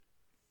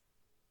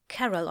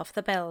Carol of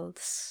the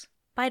Bells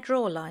by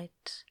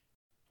Drawlight.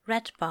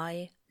 Read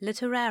by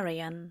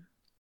Literarian.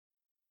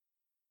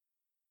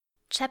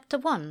 Chapter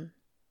 1.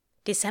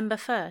 December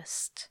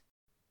 1st.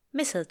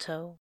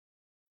 Mistletoe.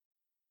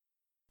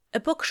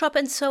 A bookshop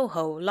in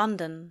Soho,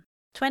 London,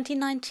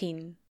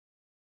 2019.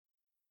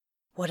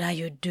 What are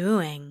you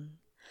doing?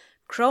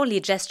 Crowley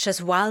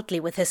gestures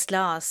wildly with his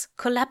glass,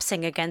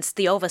 collapsing against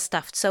the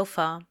overstuffed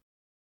sofa.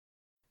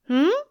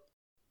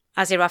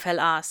 Aziraphale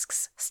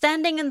asks,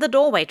 standing in the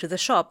doorway to the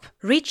shop,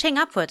 reaching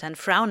upward and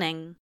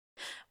frowning.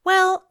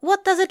 Well,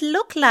 what does it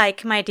look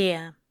like, my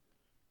dear?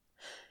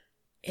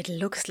 It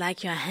looks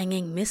like you're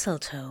hanging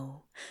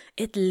mistletoe.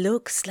 It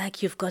looks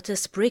like you've got a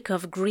sprig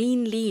of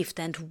green-leaved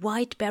and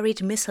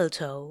white-berried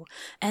mistletoe,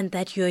 and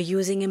that you're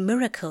using a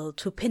miracle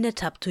to pin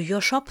it up to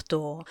your shop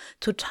door,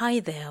 to tie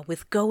there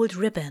with gold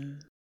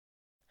ribbon.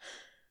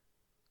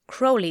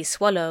 Crowley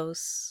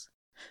swallows.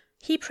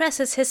 He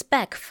presses his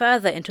back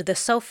further into the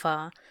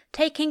sofa,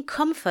 taking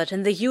comfort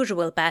in the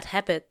usual bad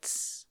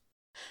habits.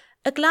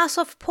 A glass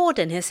of port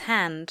in his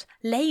hand,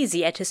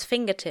 lazy at his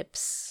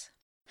fingertips.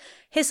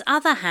 His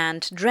other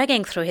hand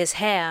dragging through his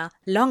hair,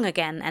 long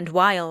again and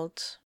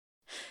wild.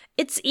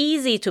 It's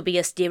easy to be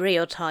a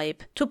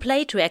stereotype, to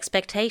play to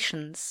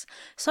expectations,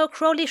 so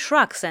Crowley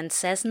shrugs and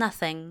says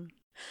nothing.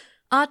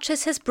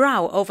 Arches his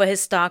brow over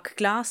his dark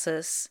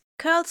glasses,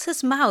 curls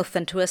his mouth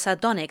into a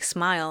sardonic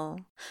smile.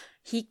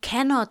 He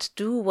cannot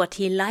do what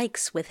he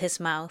likes with his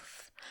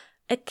mouth.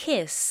 A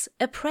kiss,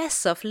 a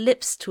press of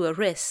lips to a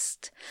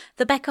wrist,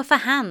 the back of a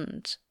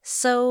hand,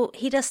 so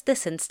he does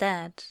this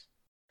instead.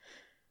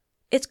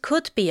 It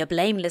could be a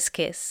blameless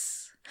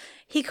kiss.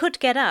 He could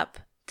get up,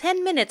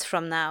 10 minutes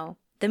from now,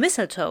 the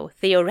mistletoe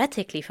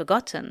theoretically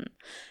forgotten,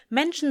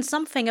 mention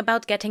something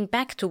about getting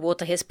back to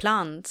water his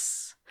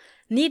plants,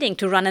 needing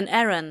to run an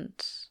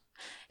errand.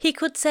 He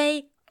could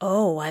say,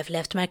 "Oh, I've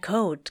left my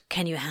coat,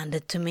 can you hand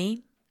it to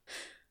me?"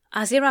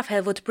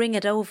 Aziraphale would bring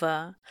it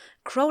over.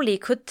 Crowley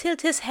could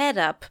tilt his head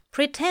up,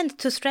 pretend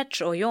to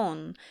stretch or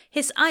yawn.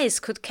 His eyes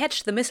could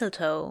catch the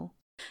mistletoe.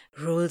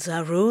 "Rules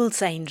are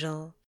rules,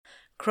 Angel,"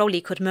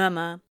 Crowley could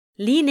murmur,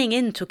 leaning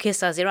in to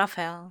kiss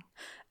Aziraphale.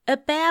 A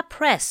bare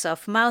press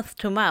of mouth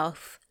to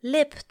mouth,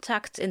 lip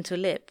tucked into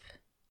lip.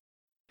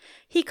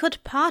 He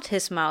could part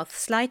his mouth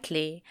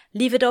slightly,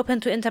 leave it open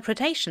to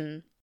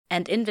interpretation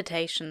and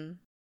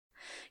invitation.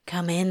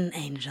 "Come in,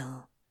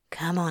 Angel.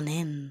 Come on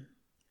in."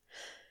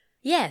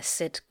 Yes,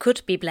 it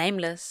could be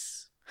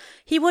blameless.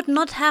 He would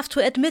not have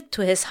to admit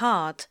to his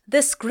heart,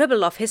 the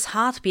scribble of his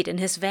heartbeat in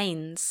his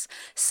veins,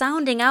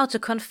 sounding out a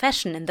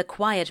confession in the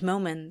quiet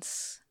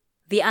moments,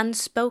 the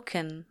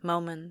unspoken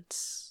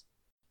moments.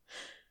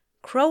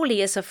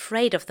 Crowley is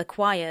afraid of the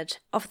quiet,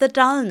 of the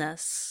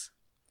dullness.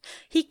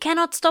 He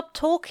cannot stop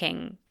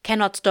talking,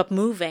 cannot stop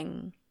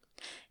moving.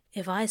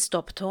 If I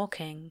stop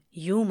talking,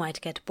 you might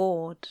get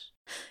bored.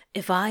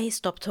 If I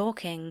stop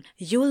talking,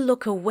 you'll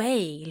look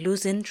away,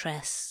 lose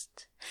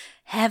interest.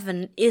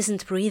 Heaven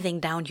isn't breathing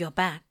down your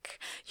back.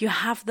 You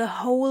have the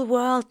whole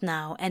world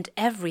now, and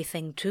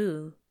everything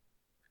too.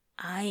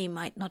 I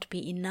might not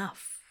be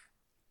enough.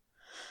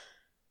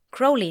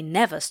 Crowley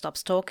never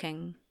stops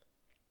talking.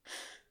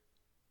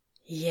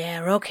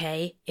 Yeah,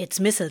 okay, it's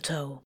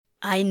mistletoe.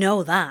 I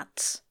know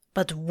that.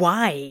 But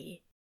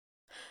why?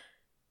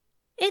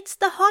 It's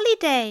the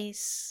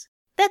holidays.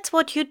 That's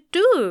what you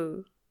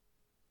do.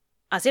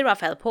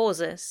 Aziraphale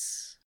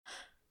pauses.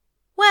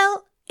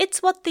 Well,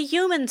 it's what the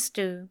humans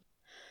do.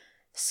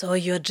 So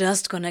you're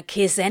just gonna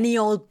kiss any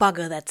old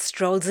bugger that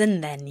strolls in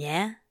then,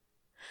 yeah?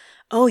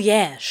 Oh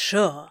yeah,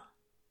 sure.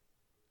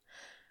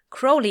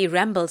 Crowley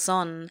rambles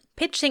on,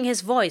 pitching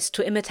his voice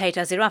to imitate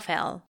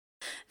Aziraphale.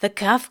 The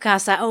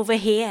Kafkas are over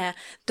here.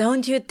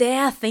 Don't you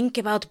dare think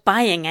about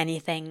buying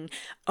anything.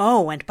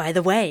 Oh, and by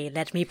the way,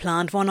 let me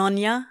plant one on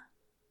ya.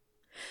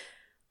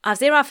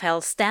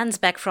 Aziraphale stands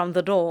back from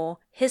the door,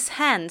 his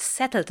hands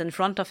settled in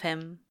front of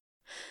him.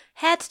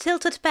 Head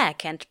tilted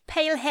back and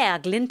pale hair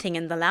glinting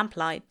in the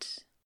lamplight.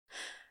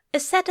 A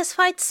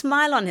satisfied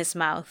smile on his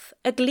mouth,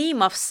 a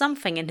gleam of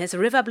something in his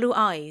river-blue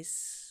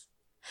eyes.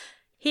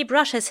 He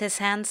brushes his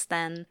hands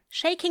then,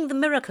 shaking the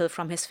miracle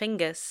from his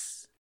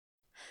fingers.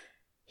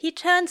 He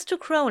turns to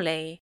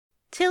Crowley,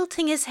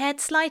 tilting his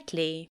head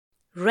slightly,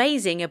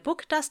 raising a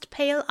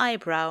book-dust-pale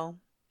eyebrow.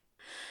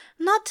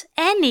 Not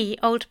any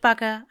old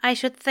bugger, I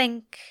should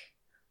think,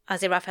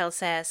 Aziraphale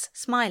says,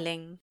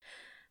 smiling.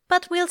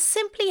 But we'll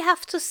simply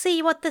have to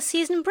see what the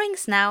season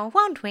brings now,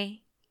 won't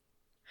we?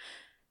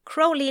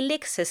 Crowley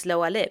licks his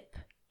lower lip,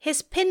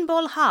 his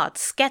pinball heart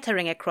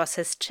scattering across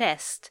his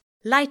chest,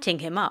 lighting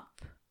him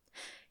up.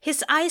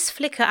 His eyes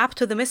flicker up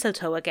to the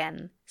mistletoe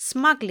again,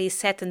 smugly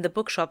set in the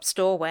bookshop's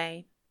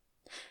doorway.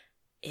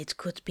 It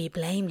could be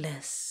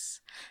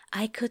blameless.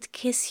 I could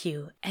kiss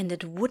you, and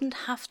it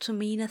wouldn't have to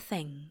mean a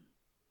thing.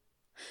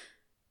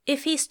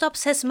 If he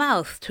stops his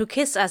mouth to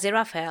kiss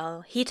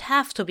Aziraphale, he'd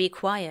have to be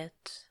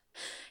quiet.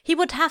 He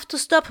would have to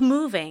stop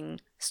moving,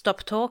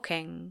 stop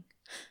talking.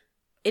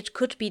 It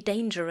could be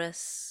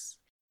dangerous.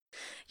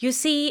 You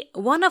see,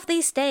 one of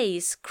these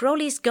days,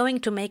 Crowley's going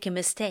to make a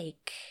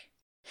mistake.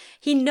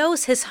 He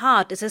knows his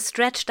heart is a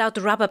stretched-out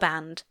rubber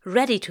band,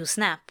 ready to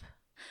snap.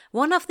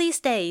 One of these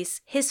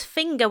days his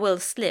finger will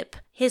slip,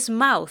 his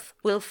mouth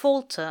will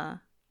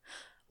falter.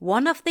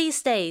 One of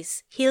these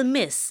days he'll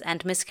miss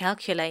and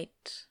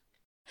miscalculate.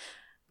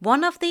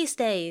 One of these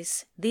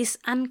days, these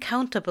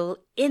uncountable,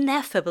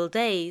 ineffable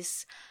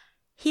days,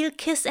 he'll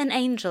kiss an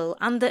angel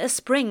under a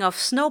spring of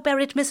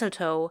snow-buried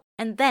mistletoe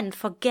and then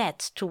forget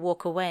to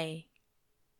walk away.